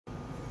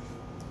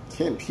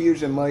Tim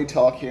Peters and Money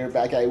Talk here,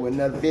 back at you with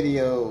another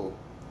video.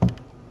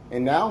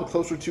 And now I'm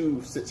closer to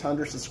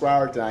 600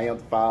 subscribers than I am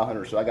to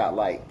 500, so I got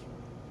like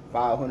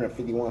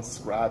 551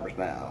 subscribers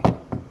now.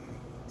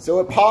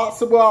 So if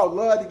possible, I would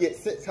love to get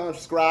 600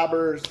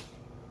 subscribers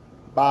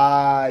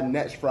by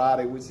next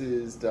Friday, which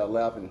is the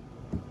 11th.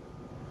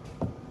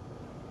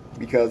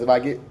 Because if I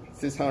get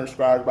 600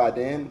 subscribers by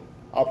then,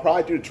 I'll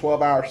probably do the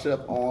 12-hour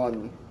shift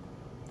on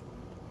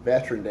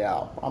Veteran Day.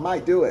 I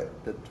might do it,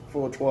 the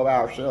full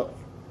 12-hour shift.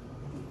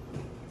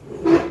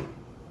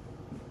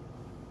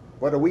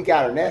 But the week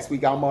after next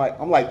week, I'm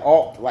like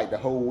off like the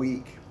whole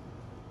week.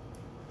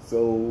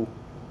 So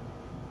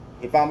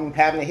if I'm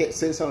having to hit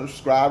 600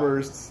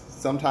 subscribers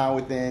sometime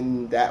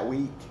within that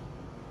week,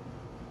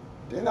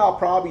 then I'll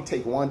probably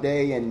take one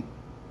day and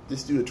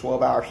just do the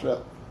 12-hour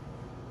shift.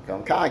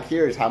 I'm kind of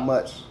curious how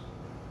much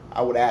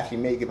I would actually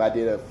make if I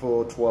did a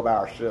full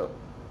 12-hour shift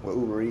with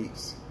Uber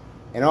Eats.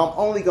 And I'm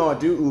only going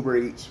to do Uber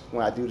Eats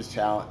when I do this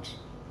challenge.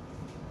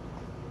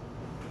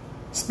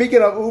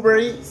 Speaking of Uber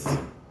Eats,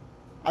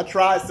 I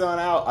tried something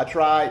out. I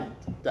tried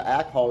the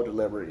alcohol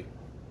delivery.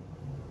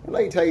 And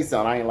let me tell you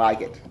something, I ain't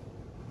like it.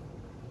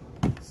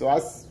 So I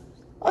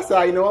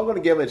said, you know, I'm going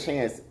to give it a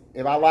chance.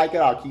 If I like it,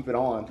 I'll keep it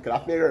on. Because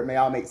I figured maybe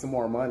I'll make some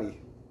more money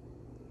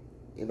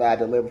if I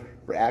deliver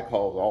for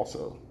alcohol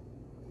also.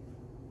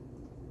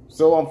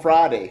 So on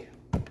Friday,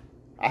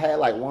 I had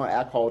like one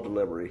alcohol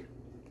delivery.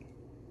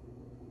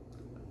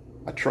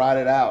 I tried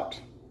it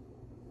out.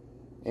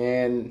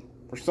 And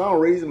for some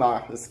reason,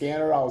 the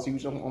scanner I was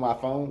using on my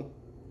phone,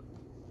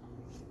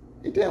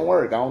 it didn't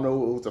work. I don't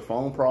know if it was a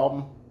phone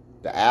problem,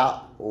 the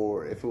app,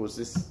 or if it was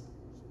just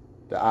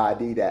the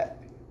ID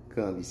that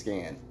couldn't be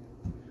scanned.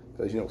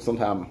 Because, you know,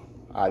 sometimes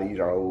IDs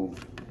are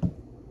old.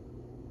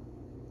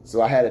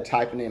 So I had to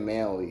type it in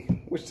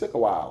manually, which took a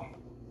while.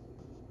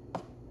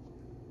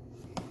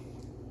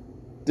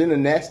 Then the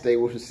next day,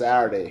 which was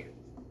Saturday,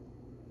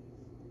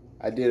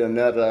 I did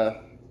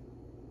another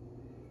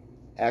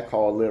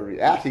alcohol delivery.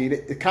 Actually,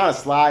 it kind of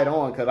slid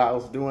on because I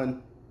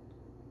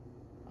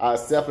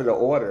accepted the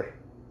order.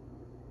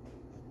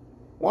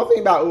 One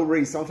thing about Uber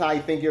Eats, sometimes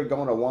you think you're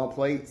going to one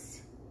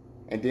place,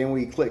 and then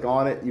when you click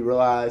on it, you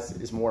realize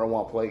it's more than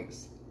one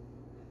place.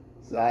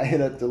 So I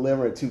ended up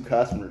delivering 2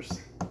 customers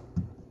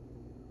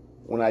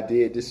when I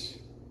did this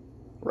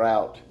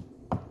route.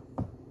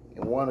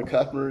 And one of the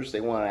customers, they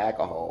wanted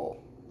alcohol.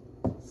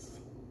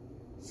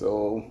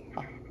 So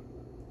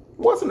it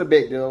wasn't a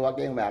big deal. I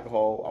gave them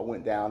alcohol. I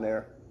went down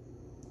there.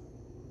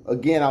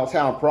 Again, I was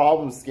having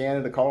problems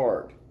scanning the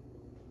card.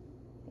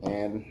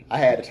 And I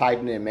had to type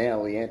it in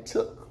manually. And it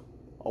took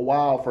a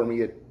while for me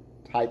to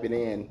type it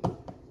in.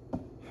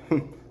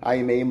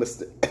 I made a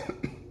mistake.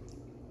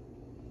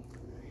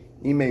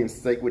 He made a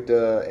mistake with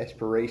the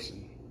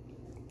expiration.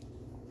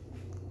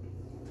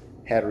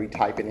 Had to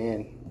retype it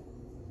in.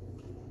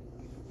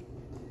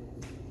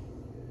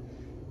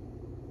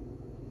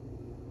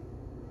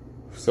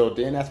 So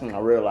then that's when I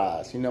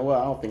realized, you know what,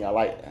 I don't think I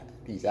like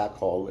these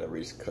alcohol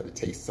deliveries because it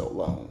takes so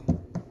long.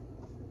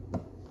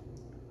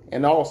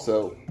 And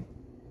also,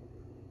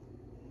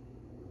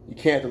 you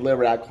can't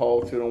deliver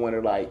alcohol to them when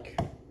they're like,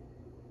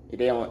 if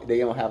they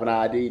don't have an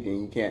ID,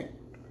 then you can't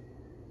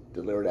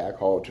deliver the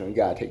alcohol to them. You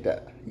gotta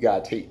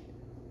take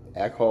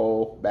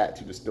alcohol back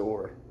to the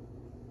store.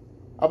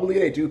 I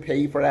believe they do pay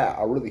you for that.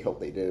 I really hope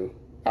they do.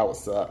 That would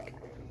suck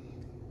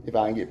if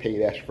I didn't get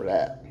paid extra for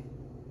that.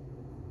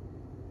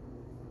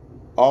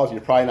 Also,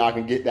 you're probably not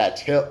gonna get that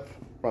tip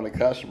from the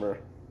customer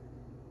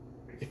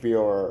if you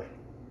don't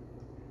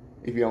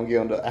give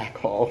them the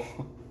alcohol.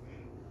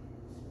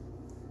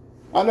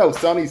 I know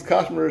some of these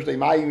customers, they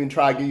might even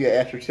try to give you an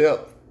extra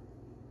tip.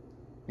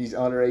 These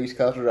underage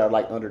customers are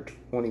like under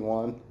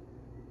 21.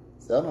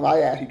 Some of them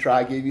might actually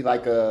try to give you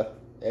like a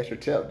extra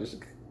tip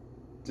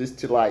just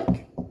to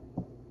like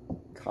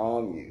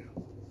calm you.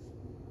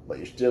 But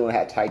you're still gonna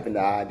have to type in the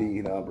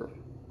ID number.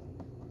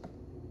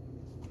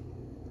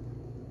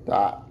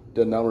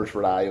 The numbers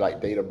for the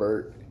like date of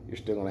birth, you're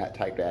still gonna have to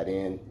type that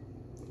in.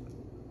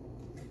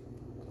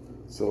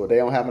 So if they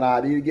don't have an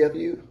ID to give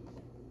you,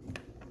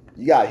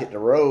 you gotta hit the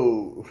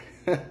road.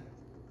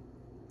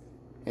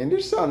 And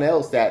there's something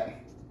else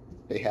that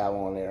they have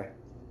on there.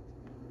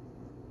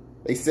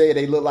 They say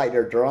they look like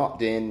they're drunk,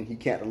 then you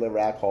can't deliver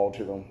alcohol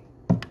to them.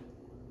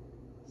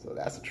 So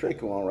that's a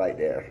tricky one right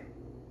there.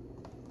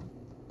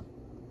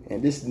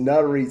 And this is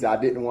another reason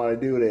I didn't want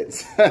to do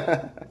this.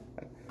 I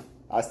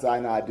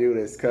decided not to do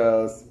this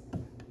because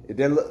if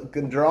they're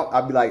looking drunk,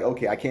 I'd be like,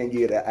 okay, I can't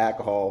get the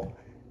alcohol.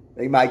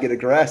 They might get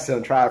aggressive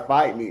and try to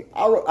fight me.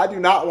 I do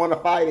not want to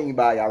fight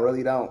anybody. I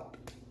really don't.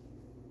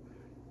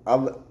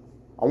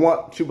 I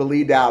want to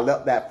believe that I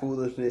left that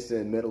foolishness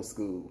in middle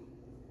school.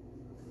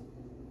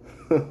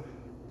 A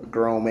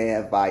grown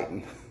man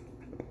fighting.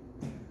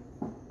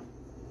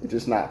 It's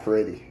just not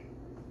pretty.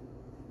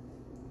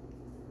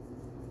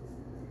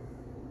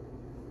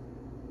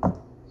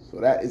 So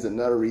that is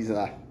another reason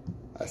I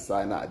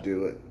decided not to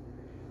do it.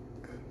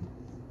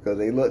 Because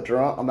they look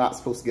drunk, I'm not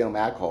supposed to get them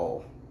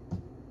alcohol.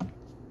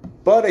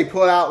 But they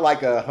put out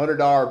like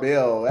 $100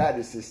 bill. That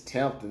is just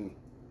tempting.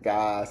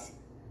 guys,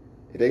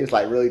 if they was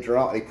like really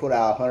drunk, they put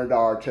out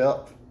 $100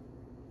 tip,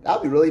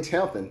 that'd be really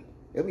tempting.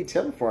 It'd be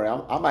tempting for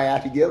them. I might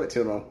actually give it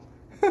to them.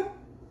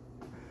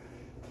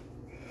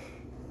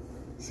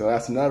 So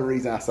that's another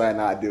reason I decided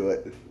not to do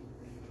it.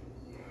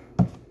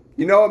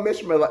 You know what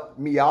Mr.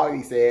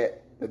 Miyagi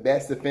said? The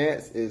best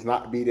defense is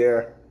not to be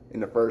there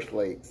in the first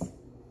place.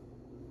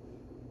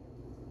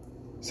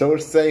 So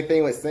it's the same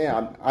thing with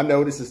Sam. I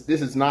know this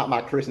is not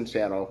my Christian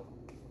channel,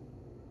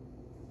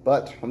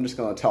 but I'm just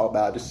gonna talk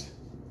about it just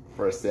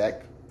for a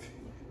sec.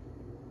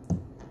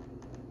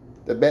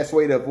 The best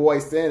way to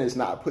avoid sin is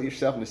not to put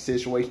yourself in a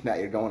situation that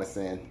you're going to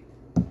sin.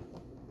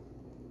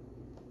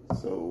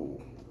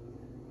 So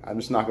I'm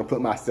just not gonna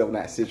put myself in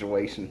that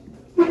situation.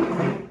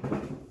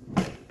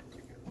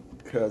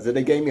 Because if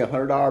they gave me a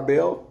 $100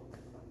 bill,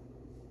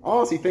 I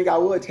honestly think I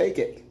would take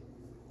it.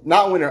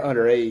 Not when they're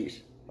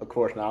underage. Of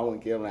course, now I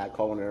wouldn't give them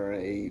alcohol when they're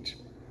underage.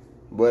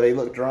 But they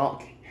look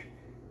drunk.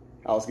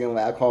 I was giving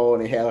them alcohol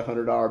and they had a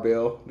 $100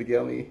 bill to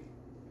give me.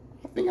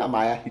 I think I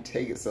might actually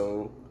take it,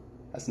 so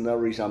that's another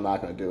reason I'm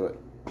not going to do it.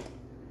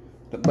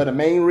 But the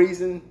main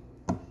reason,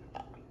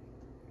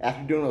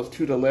 after doing those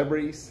 2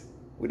 deliveries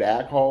with the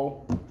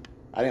alcohol,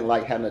 I didn't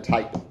like having to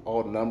type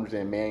all the numbers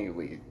in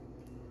manually.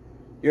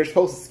 You're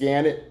supposed to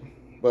scan it,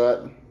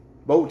 but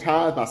both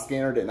times my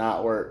scanner did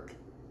not work.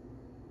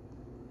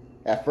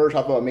 At first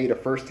I thought maybe the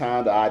first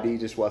time the ID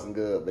just wasn't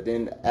good, but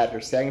then after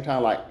the second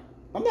time, like,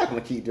 I'm not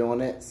going to keep doing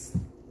this.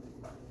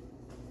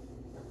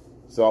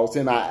 So I was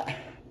in my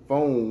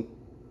phone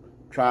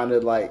trying to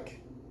like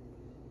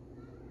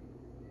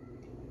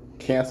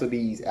cancel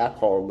these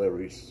alcohol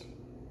deliveries.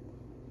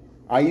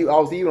 I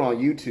was even on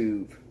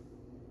YouTube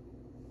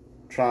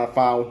trying to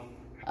find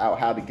out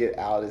how to get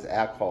out of this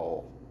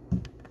alcohol.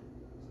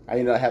 I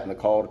ended up having to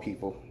call the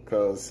people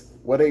because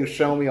what they were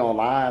showing me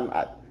online,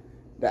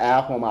 the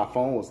app on my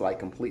phone was like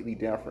completely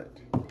different.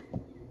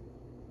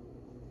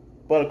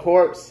 But of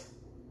course,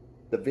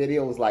 the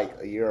video was like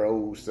a year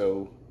old,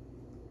 so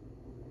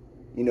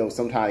you know,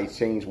 sometimes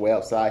they change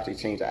websites, they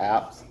change the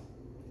apps.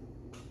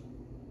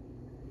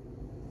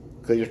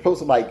 Because you're supposed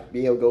to like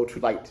be able to go to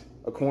like,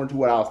 according to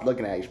what I was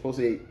looking at, you're supposed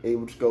to be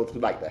able to go to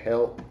like the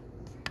help.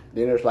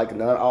 Then there's like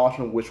another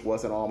option which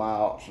wasn't on my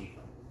option.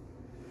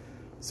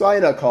 So I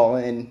ended up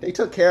calling and they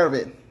took care of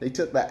it. They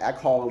took that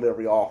alcohol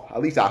delivery off.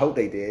 At least I hope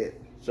they did.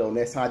 So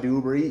next time I do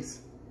Uber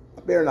Eats,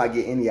 I better not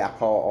get any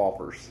alcohol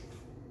offers.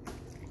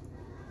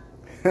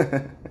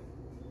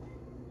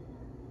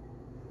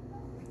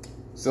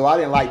 So I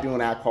didn't like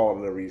doing alcohol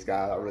deliveries,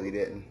 guys. I really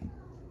didn't.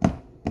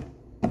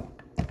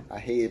 I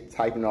hated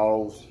typing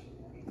all those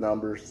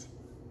numbers.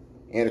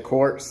 And of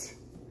course,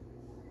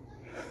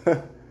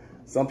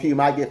 some people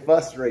might get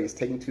frustrated. It's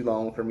taking too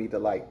long for me to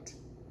like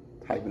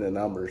type in the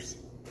numbers.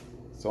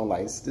 So I'm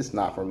like, it's just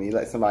not for me.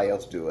 Let somebody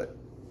else do it.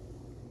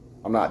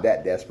 I'm not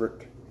that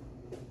desperate.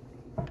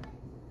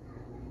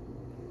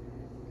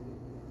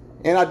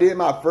 And I did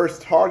my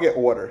first Target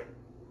order.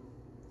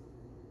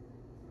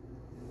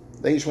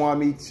 They just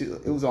wanted me to,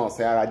 it was on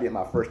Saturday, I did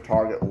my first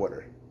Target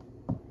order.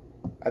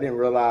 I didn't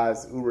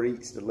realize Uber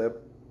Eats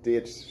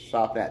did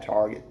shop at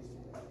Target.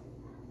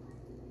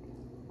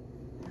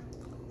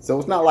 So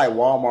it's not like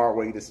Walmart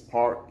where you just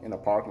park in a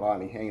parking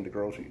lot and you hang the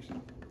groceries.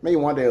 Maybe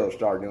one day they'll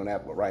start doing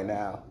that, but right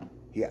now,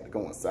 you have to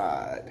go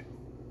inside.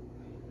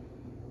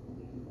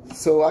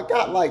 So I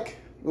got like,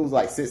 it was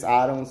like 6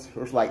 items. It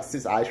was like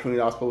 6 ice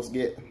cream I was supposed to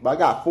get. But I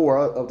got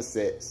 4 of the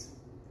 6.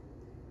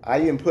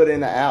 I even put in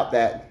the app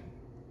that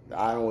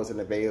the item wasn't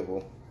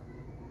available.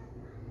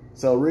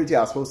 So originally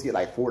I was supposed to get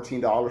like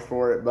 $14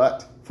 for it.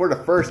 But for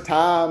the first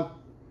time,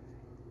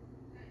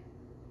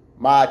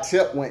 my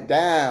tip went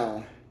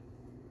down.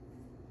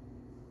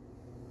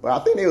 But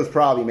I think they was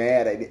probably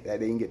mad that they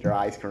didn't get their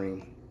ice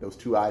cream. Those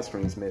 2 ice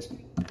creams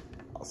missing.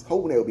 I was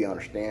hoping they would be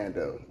understand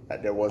though,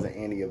 that there wasn't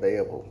any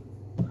available.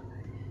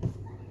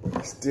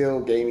 They still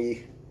gave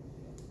me,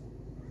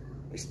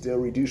 they still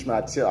reduced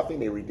my tip. I think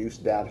they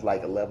reduced it down to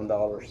like $11.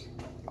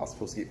 I was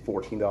supposed to get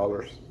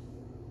 $14.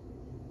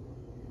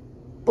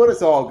 But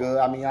it's all good.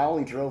 I mean, I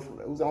only drove,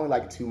 it was only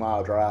like a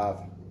 2-mile drive,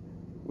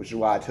 which is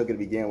why I took it to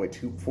begin with.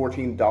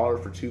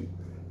 $14 for 2,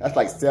 that's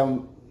like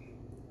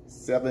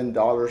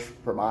 $7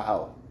 per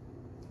mile.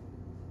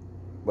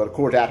 But of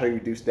course, after you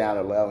reduce down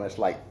to 11, it's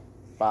like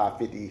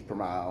 $5.50 per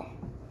mile.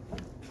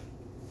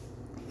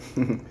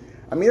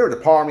 I mean, there was a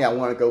part of me I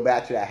want to go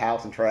back to that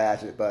house and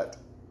trash it, but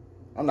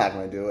I'm not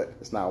going to do it.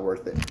 It's not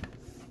worth it.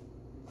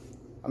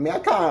 I mean, I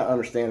kind of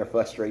understand the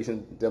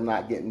frustration, them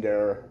not getting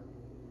their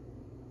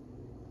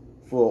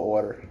full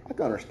order. I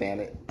can understand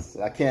it.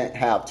 So I can't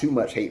have too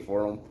much hate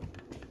for them.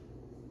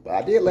 But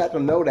I did let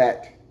them know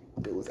that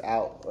it was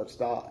out of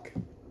stock.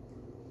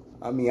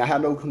 I mean, I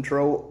have no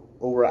control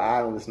over an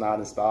item that's not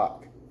in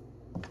stock.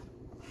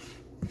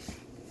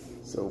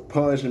 So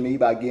punishing me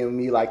by giving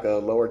me like a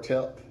lower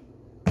tip,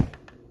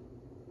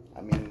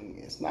 I mean,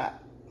 it's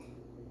not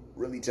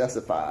really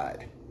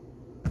justified,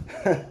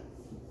 in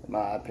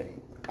my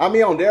opinion. I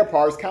mean, on their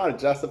part, it's kind of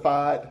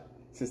justified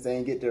since they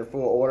didn't get their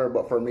full order,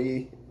 but for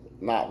me,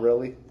 not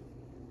really,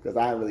 because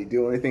I didn't really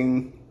do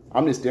anything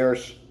I'm just there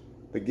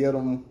to give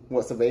them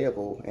what's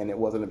available, and it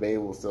wasn't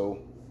available, so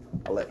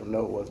I let them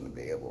know it wasn't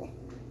available.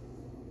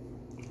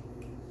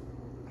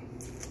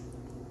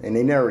 And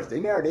they never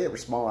did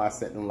respond. I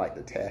sent them like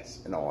the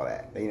test and all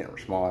that. They didn't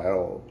respond at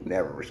all.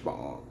 Never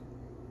respond.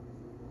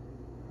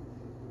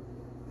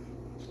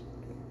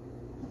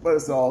 But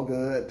it's all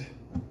good.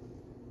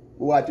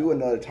 Will I do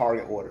another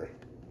Target order?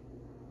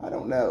 I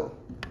don't know.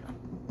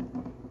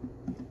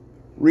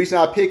 Reason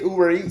I pick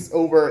Uber Eats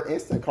over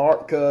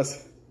Instacart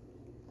because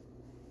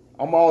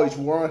I'm always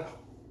worried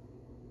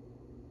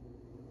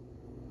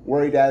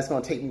that it's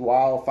going to take me a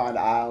while to find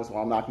the items.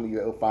 Well, I'm not going to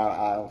be able to find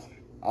the items.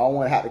 I don't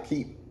want to have to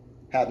keep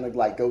having to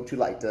like go to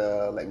like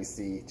the, let me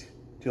see,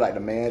 to like the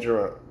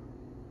manager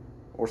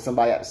or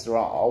somebody at the store.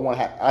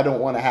 I don't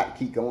want to have to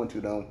keep going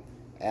to them,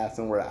 ask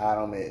them where the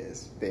item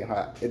is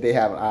if they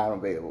have an item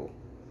available.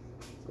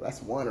 So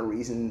that's one of the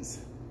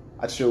reasons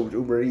I chose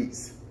Uber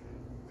Eats,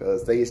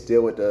 because they just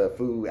deal with the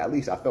food. At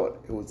least I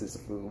thought it was just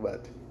the food,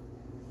 but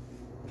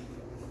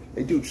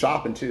they do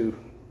shopping too,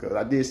 because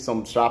I did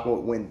some shopping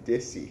with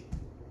Winn-Dixie.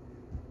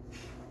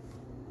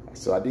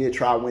 So I did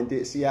try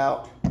Winn-Dixie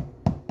out.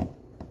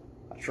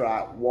 I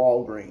tried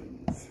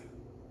Walgreens.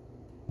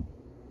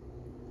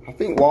 I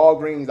think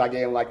Walgreens, I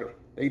gave them like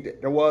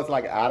there was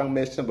like an item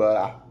missing,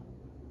 but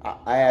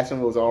I asked them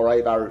if it was all right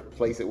if I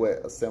replace it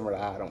with a similar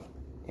item,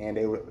 and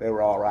they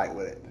were all right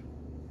with it.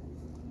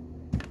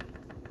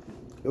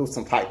 It was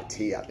some type of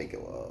tea, I think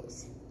it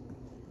was.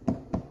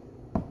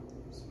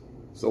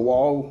 So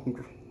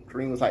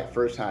Walgreens was like the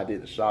first time I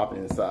did the shopping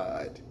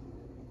inside.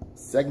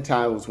 Second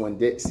time was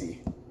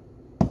Winn-Dixie.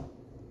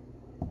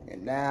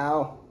 And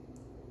now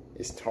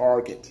it's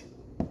Target.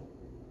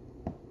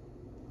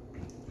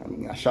 I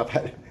mean, I shop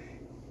at it.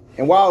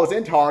 And while I was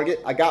in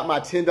Target, I got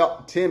my 10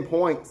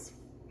 points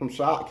from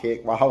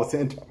Shopkick while I was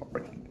in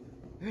Target.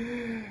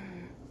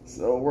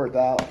 So it worked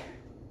out.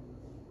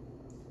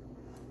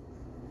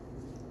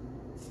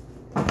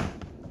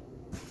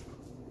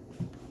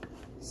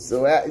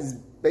 So that is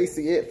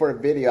basically it for the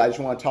video. I just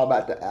want to talk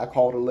about the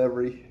alcohol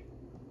delivery,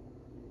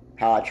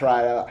 how I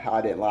tried it out, how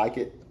I didn't like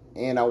it,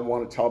 and I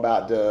want to talk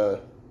about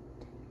the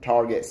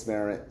Target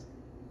experiment.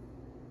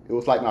 It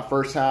was like my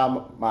first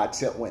time my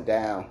tip went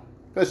down,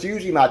 because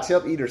usually my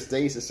tip either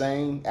stays the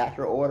same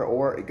after order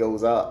or it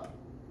goes up.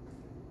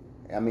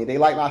 I mean, they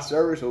like my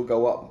service, it will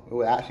go up. It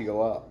will actually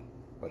go up,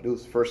 but it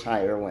was the first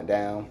time it ever went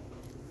down.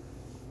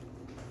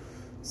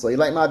 So you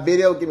like my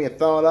video, give me a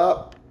thumb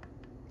up.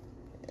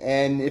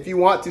 And if you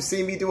want to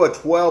see me do a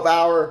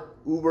 12-hour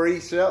Uber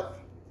Eats ship,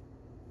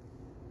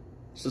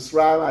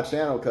 subscribe to my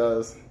channel,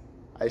 because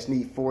I just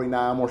need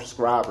 49 more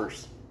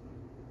subscribers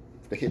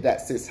to hit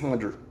that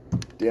 600.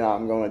 Then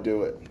I'm going to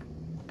do it.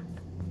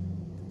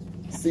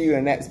 See you in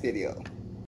the next video.